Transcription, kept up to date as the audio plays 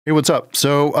Hey, what's up?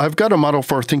 So I've got a model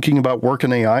for thinking about work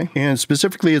in AI, and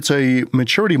specifically it's a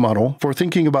maturity model for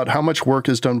thinking about how much work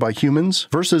is done by humans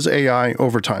versus AI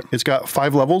over time. It's got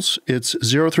 5 levels. It's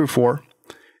 0 through 4,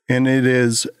 and it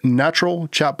is natural,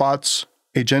 chatbots,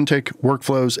 agentic,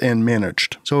 workflows, and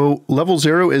managed. So level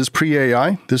 0 is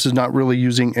pre-AI. This is not really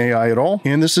using AI at all.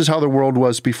 And this is how the world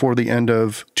was before the end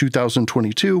of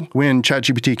 2022 when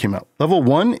ChatGPT came out. Level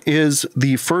 1 is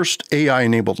the first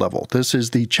AI-enabled level. This is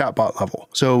the chatbot level.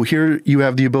 So here you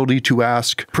have the ability to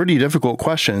ask pretty difficult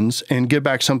questions and get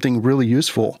back something really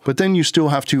useful, but then you still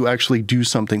have to actually do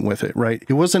something with it, right?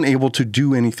 It wasn't able to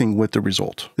do anything with the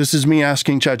result. This is me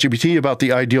asking ChatGPT about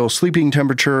the ideal sleeping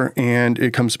temperature, and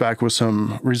it comes back with some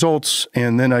results,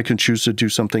 and then I can choose to do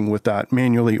something with that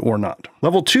manually or not.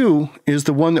 Level 2 is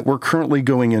the one that we're currently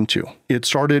going into. It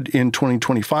started in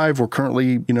 2025. We're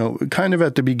currently, kind of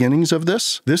at the beginnings of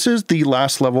this. This is the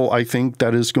last level, I think,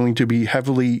 that is going to be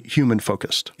heavily human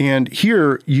focused. And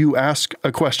here you ask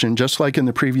a question, just like in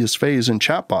the previous phase in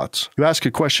chatbots. You ask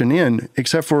a question in,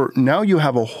 except for now you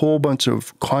have a whole bunch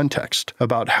of context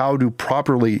about how to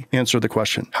properly answer the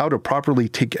question, how to properly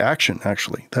take action,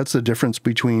 actually. That's the difference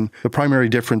between the primary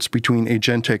difference between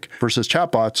agentic versus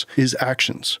chatbots is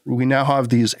actions. We now have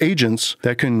these agents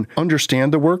that can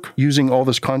understand the work using all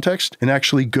this context and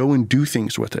actually go and do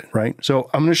things with it, right? So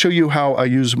I'm going to show you how I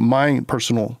use my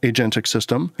personal agentic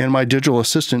system and my digital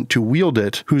assistant to wield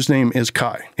it, whose name is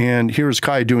Kai. And here's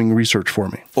Kai doing research for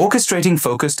me. Orchestrating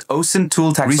focused OSINT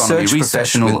tool taxonomy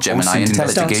research with Gemini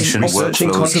intelligation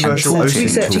workflows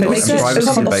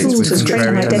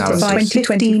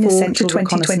and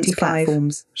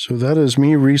toolchains. So that is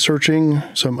me researching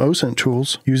some OSINT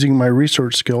tools using my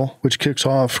research skill, which kicks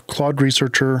off Claude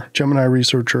Researcher, Gemini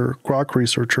Researcher, Grok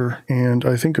Researcher, and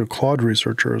I think a Claude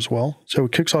Researcher as well. So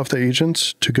it kicks off the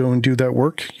agents to go and do that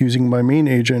work using my main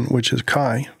agent, which is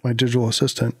Kai, my digital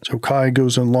assistant. So Kai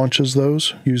goes and launches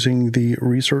those using the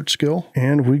research skill,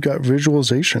 and we got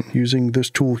visualization using this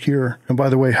tool here. And by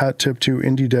the way, hat tip to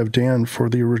Indie Dev Dan for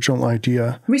the original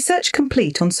idea. Research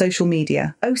complete on social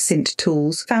media. OSINT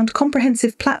tools found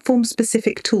comprehensive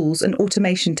platform-specific tools and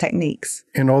automation techniques.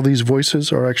 And all these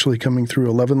voices are actually coming through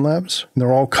 11 Labs. And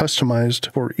they're all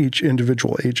customized for each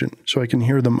individual agent, so I can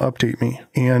hear them update me.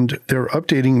 And they're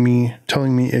updating me,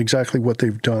 telling me exactly what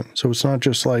they've done. So it's not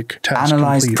just like task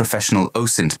analyzed complete. Professional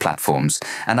OSINT platforms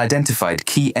and identified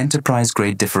key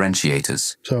enterprise-grade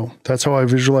differentiators. So that's how I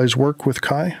visualize work with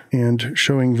Kai, and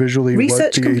showing visually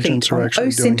Research what the agents are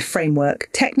actually doing. OSINT framework,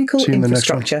 technical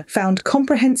infrastructure, found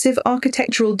comprehensive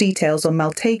architectural details on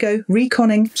Maltego,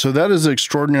 reconning. So that is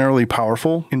extraordinarily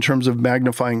powerful in terms of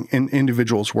magnifying an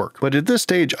individual's work. But at this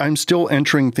stage, I'm still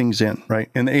entering things in, right?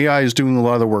 And the AI is doing a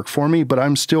lot of the work for me, but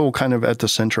I'm still kind of at the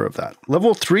center of that.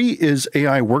 Level 3 is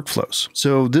AI workflows.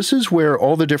 So this is where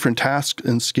all the different tasks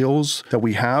and skills that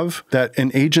we have that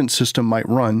an agent system might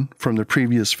run from the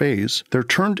previous phase, they're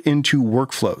turned into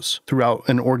workflows throughout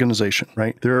an organization,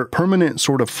 right? They're permanent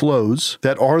sort of flows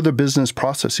that are the business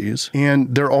processes,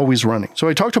 and they're always running. So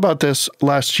I talked about this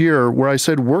last year where I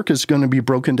said work is going to be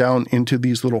broken down into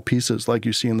these little pieces like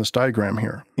you see in this diagram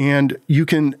here. And you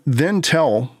can then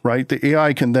tell, right? The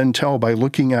AI can then tell by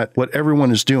looking at what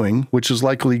everyone is doing, which is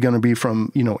likely going to be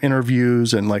from,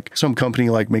 interviews, and like some company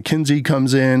like McKinsey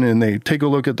comes in and they take a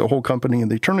look at the whole company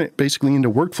and they turn it basically into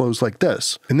workflows like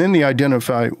this. And then they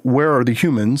identify where are the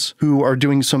humans who are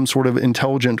doing some sort of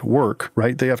intelligent work,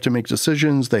 right? They have to make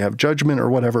decisions, they have judgment or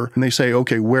whatever. And they say,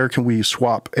 okay, where can we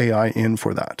swap AI in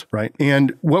for that, right?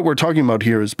 And what we're talking about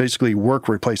here is basically work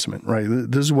replacement, right?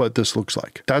 This is what this looks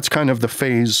like. That's kind of the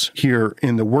phase here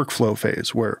in the workflow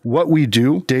phase, where what we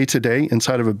do day to day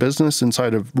inside of a business,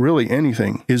 inside of really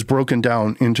anything, is broken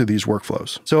down into these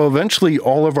workflows. So eventually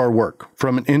all of our work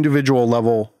from an individual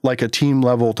level, like a team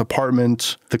level,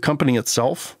 department, the company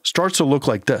itself, starts to look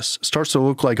like this. It starts to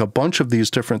look like a bunch of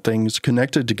these different things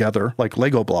connected together like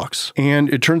Lego blocks. And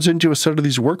it turns into a set of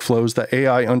these workflows that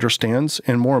AI understands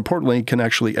and, more importantly, can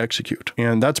actually execute.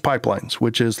 And that's pipelines,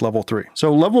 which is level 3.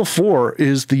 So level 4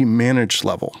 is the managed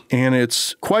level, and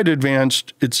it's quite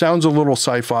advanced. It sounds a little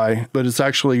sci-fi, but it's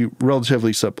actually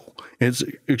relatively simple. It's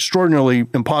extraordinarily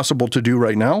impossible to do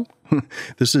right now.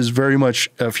 This is very much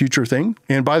a future thing.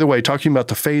 And by the way, talking about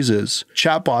the phases,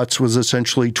 chatbots was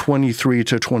essentially 23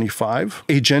 to 25.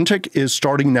 Agentic is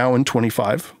starting now in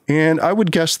 25. And I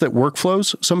would guess that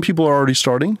workflows, some people are already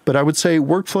starting, but I would say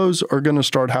workflows are going to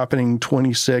start happening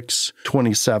 26,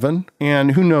 27.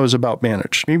 And who knows about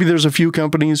managed? Maybe there's a few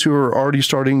companies who are already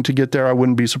starting to get there. I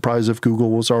wouldn't be surprised if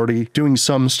Google was already doing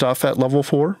some stuff at level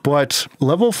 4. But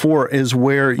level 4 is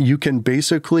where you can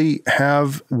basically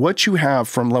have what you have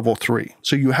from level 3.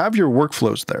 So you have your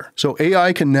workflows there. So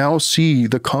AI can now see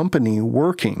the company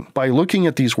working by looking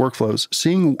at these workflows,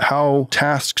 seeing how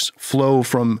tasks flow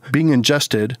from being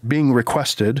ingested, being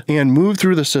requested, and move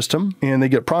through the system, and they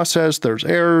get processed. There's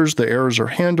errors. The errors are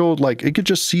handled. Like, it could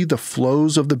just see the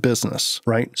flows of the business,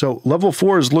 right? So level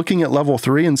 4 is looking at level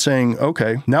 3 and saying,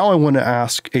 okay, now I want to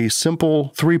ask a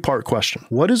simple 3-part question.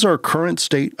 What is our current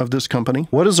state of this company?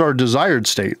 What is our desired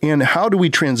state? And how do we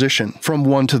transition from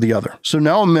one to the other? So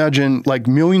now imagine like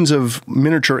millions of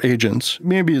miniature agents.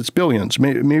 Maybe it's billions.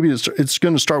 Maybe it's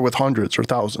going to start with hundreds or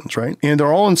thousands, right? And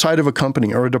they're all inside of a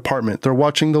company or a department. They're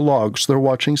watching the logs. They're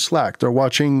watching Slack. They're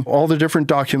watching all the different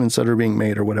documents that are being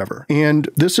made or whatever. And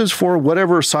this is for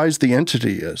whatever size the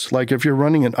entity is. Like if you're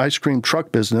running an ice cream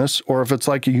truck business, or if it's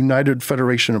like a United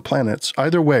Federation of Planets,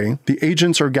 either way, the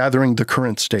agents are gathering the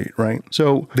current state, right?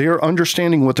 So they are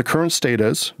understanding what the current state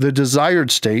is, the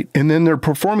desired state, and then they're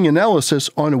performing analysis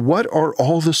on what are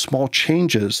all the small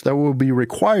changes that will be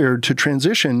required to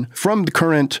transition from the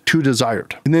current to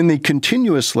desired. And then they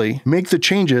continuously make the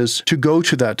changes to go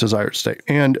to that desired state.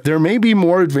 And there may be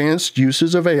more advanced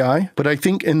uses of AI, but I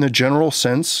think in the general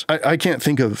sense, I can't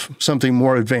think of something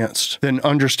more advanced than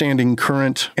understanding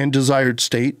current and desired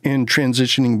state and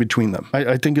transitioning between them.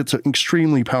 I think it's an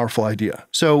extremely powerful idea.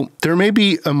 So there may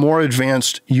be a more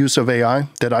advanced use of AI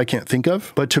that I can't think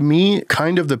of, but to me,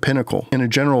 kind of the pinnacle in a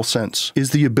general sense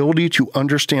is the ability to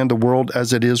understand the world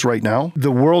as it is right now,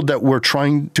 the world that we're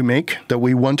trying to make, that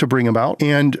we want to bring about,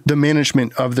 and the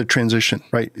management of the transition,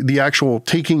 right? The actual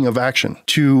taking of action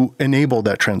to enable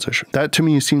that transition. That to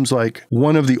me seems like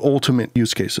one of the ultimate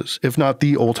use cases, if not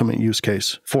the ultimate use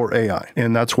case for AI.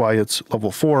 And that's why it's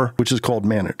level 4, which is called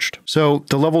managed. So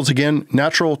the levels again,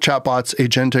 natural, chatbots,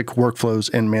 agentic,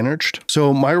 workflows, and managed.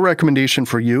 So my recommendation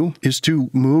for you is to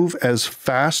move as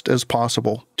fast as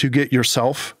possible to get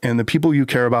yourself and the people you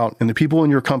care about and the people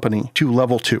in your company to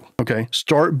level 2. Okay.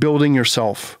 Start building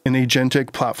yourself an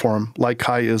agentic platform like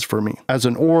Kai is for me. As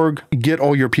an org, get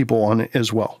all your people on it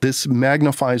as well. This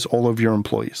magnifies all of your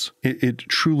employees. It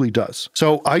truly does.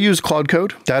 So I use Cloud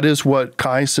Code. That is what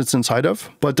Kai sits inside of.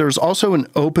 But there's also an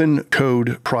open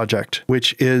code project,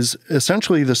 which is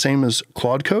essentially the same as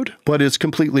Cloud Code, but it's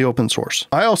completely open source.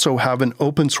 I also have an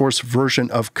open source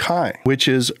version of Kai, which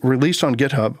is released on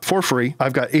GitHub for free.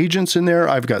 I've got agents in there.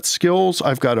 I've got skills.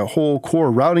 I've got a whole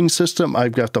core routing system.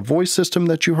 I've got the voice system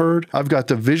that you heard. I've got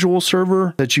the visual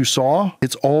server that you saw.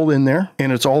 It's all in there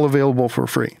and it's all available for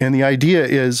free. And the idea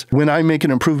is when I make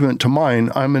an improvement to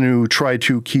mine, I'm going to try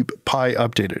to keep Pi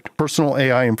updated. Personal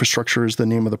AI Infrastructure is the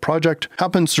name of the project.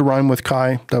 Happens to rhyme with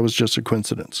Kai. That was just a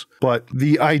coincidence. But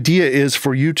the idea is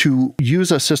for you to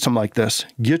use a system like this,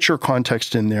 get your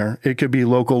context in there. It could be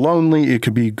local only. It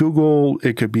could be Google.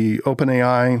 It could be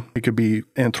OpenAI. It could be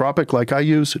Anthropic like I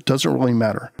use. It doesn't really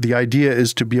matter. The idea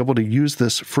is to be able to use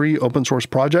this free open source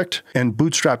project and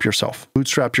bootstrap yourself.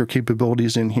 Bootstrap your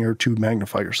capabilities in here to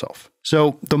magnify yourself.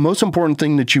 So the most important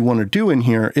thing that you want to do in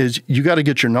here is you got to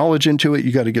get your knowledge into it.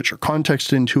 You got to get your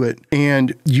context into it.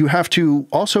 And you have to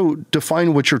also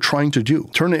define what you're trying to do.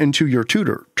 Turn it into your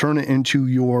tutor, turn it into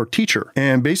your teacher,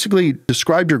 and basically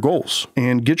describe your goals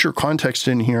and get your context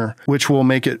in here, which will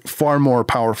make it far more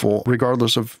powerful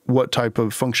regardless of what type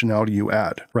of functionality you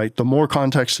add, right? The more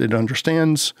context it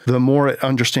understands, the more it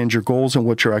understands your goals and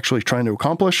what you're actually trying to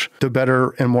accomplish, the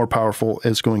better and more powerful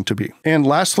it's going to be. And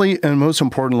lastly, and most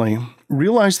importantly,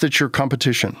 realize that your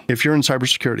competition, if you're in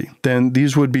cybersecurity, then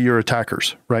these would be your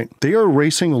attackers, right? They are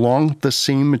racing along the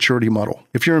same maturity model.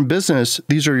 If you're in business,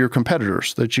 these are your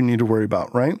competitors that you need to worry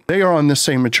about, right? They are on the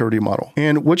same maturity model.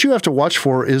 And what you have to watch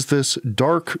for is this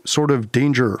dark sort of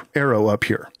danger arrow up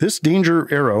here. This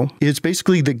danger arrow is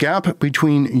basically the gap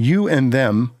between you and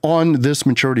them on this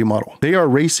maturity model. They are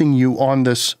racing you on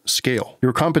this scale.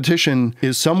 Your competition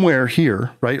is somewhere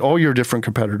here, right? All your different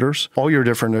competitors, all your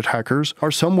different attackers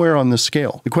are somewhere on this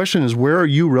scale. The question is, where are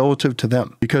you relative to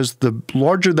them? Because the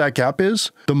larger that gap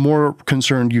is, the more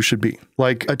concerned you should be.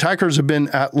 Like attackers have been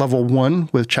at level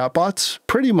 1 with chatbots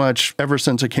pretty much ever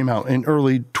since it came out in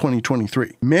early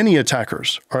 2023. Many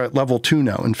attackers are at level 2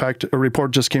 now. In fact, a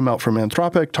report just came out from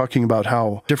Anthropic talking about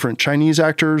how different Chinese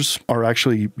actors are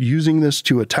actually using this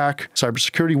to attack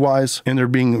cybersecurity wise, and they're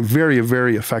being very,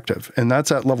 very effective. And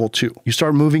that's at level 2. You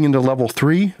start moving into level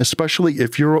 3, especially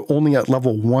if you're only at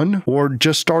level 1 or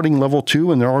just starting level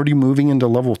 2 and they're already moving into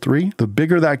level 3, the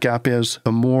bigger that gap is,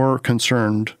 the more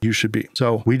concerned you should be.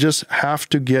 So we just have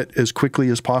to get as quickly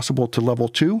as possible to level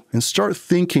 2 and start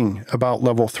thinking about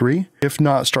level 3, if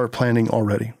not start planning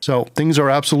already. So things are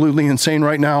absolutely insane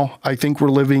right now. I think we're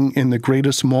living in the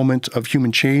greatest moment of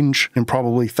human change in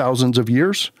probably thousands of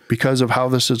years because of how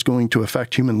this is going to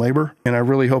affect human labor. And I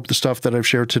really hope the stuff that I've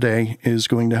shared today is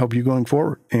going to help you going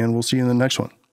forward. And we'll see you in the next one.